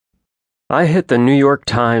I hit the New York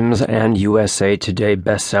Times and USA Today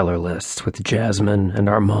bestseller lists with Jasmine and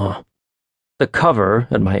Armand. The cover,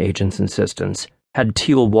 at my agent's insistence, had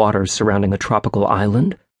teal waters surrounding a tropical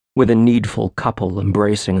island, with a needful couple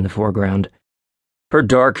embracing in the foreground. Her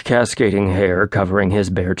dark, cascading hair covering his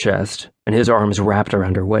bare chest, and his arms wrapped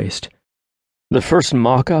around her waist. The first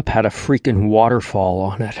mock-up had a freaking waterfall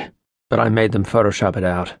on it, but I made them Photoshop it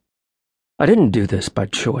out. I didn't do this by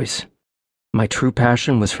choice. My true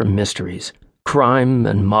passion was for mysteries, crime,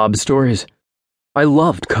 and mob stories. I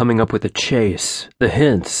loved coming up with the chase, the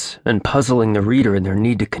hints, and puzzling the reader in their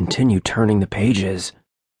need to continue turning the pages.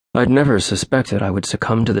 I'd never suspected I would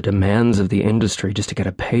succumb to the demands of the industry just to get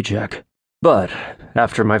a paycheck. But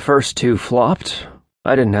after my first two flopped,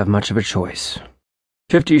 I didn't have much of a choice.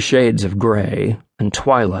 50 Shades of Grey and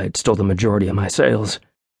Twilight stole the majority of my sales.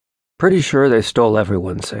 Pretty sure they stole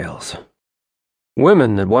everyone's sales.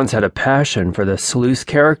 Women that once had a passion for the sleuth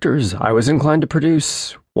characters I was inclined to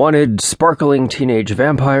produce wanted sparkling teenage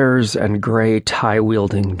vampires and gray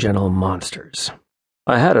tie-wielding gentle monsters.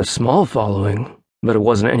 I had a small following, but it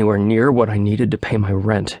wasn't anywhere near what I needed to pay my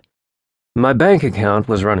rent. My bank account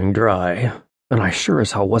was running dry, and I sure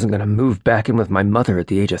as hell wasn't going to move back in with my mother at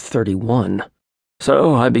the age of 31.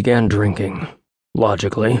 So I began drinking,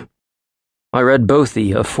 logically. I read both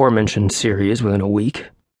the aforementioned series within a week,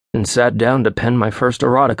 and sat down to pen my first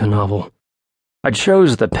erotica novel. I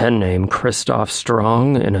chose the pen name Christoph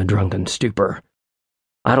Strong in a drunken stupor.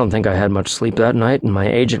 I don't think I had much sleep that night, and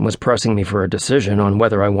my agent was pressing me for a decision on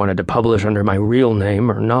whether I wanted to publish under my real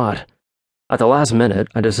name or not. At the last minute,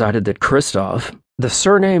 I decided that Christoph, the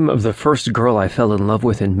surname of the first girl I fell in love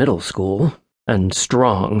with in middle school, and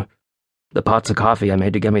Strong, the pots of coffee I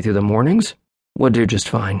made to get me through the mornings, would do just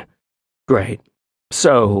fine. Great.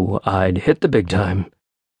 So I'd hit the big time.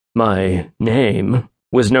 My name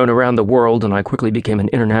was known around the world, and I quickly became an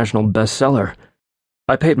international bestseller.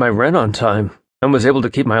 I paid my rent on time and was able to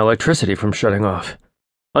keep my electricity from shutting off.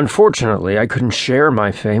 Unfortunately, I couldn't share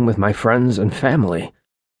my fame with my friends and family.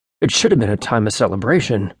 It should have been a time of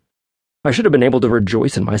celebration. I should have been able to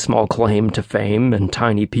rejoice in my small claim to fame and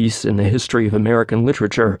tiny piece in the history of American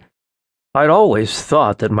literature. I'd always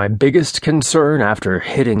thought that my biggest concern after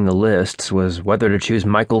hitting the lists was whether to choose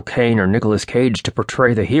Michael Caine or Nicolas Cage to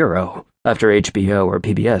portray the hero after HBO or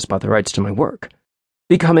PBS bought the rights to my work,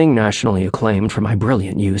 becoming nationally acclaimed for my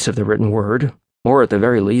brilliant use of the written word, or at the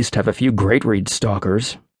very least have a few great read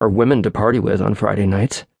stalkers or women to party with on Friday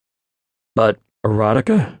nights. But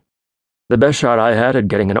erotica? The best shot I had at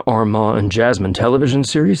getting an Armand and Jasmine television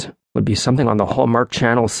series would be something on the Hallmark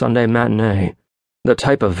Channel Sunday matinee. The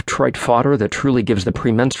type of trite fodder that truly gives the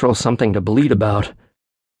premenstrual something to bleed about.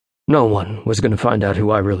 No one was going to find out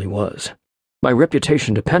who I really was. My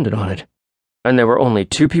reputation depended on it, and there were only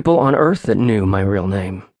two people on Earth that knew my real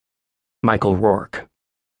name. Michael Rourke.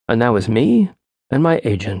 And that was me and my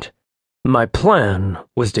agent. My plan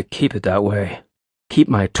was to keep it that way. Keep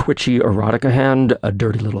my twitchy erotica hand a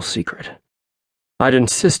dirty little secret. I'd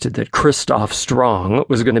insisted that Christoph Strong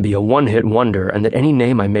was going to be a one-hit wonder and that any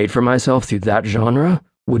name I made for myself through that genre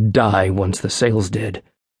would die once the sales did.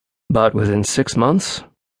 But within 6 months,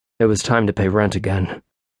 it was time to pay rent again.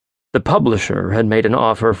 The publisher had made an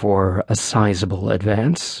offer for a sizable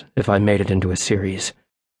advance if I made it into a series.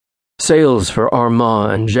 Sales for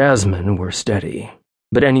Armand and Jasmine were steady,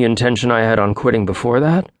 but any intention I had on quitting before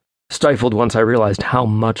that stifled once I realized how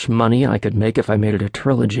much money I could make if I made it a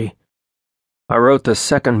trilogy. I wrote the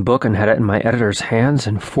second book and had it in my editor's hands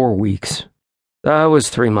in 4 weeks. That was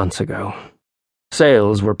 3 months ago.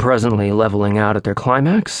 Sales were presently leveling out at their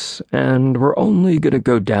climax, and were only going to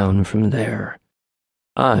go down from there.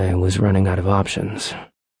 I was running out of options.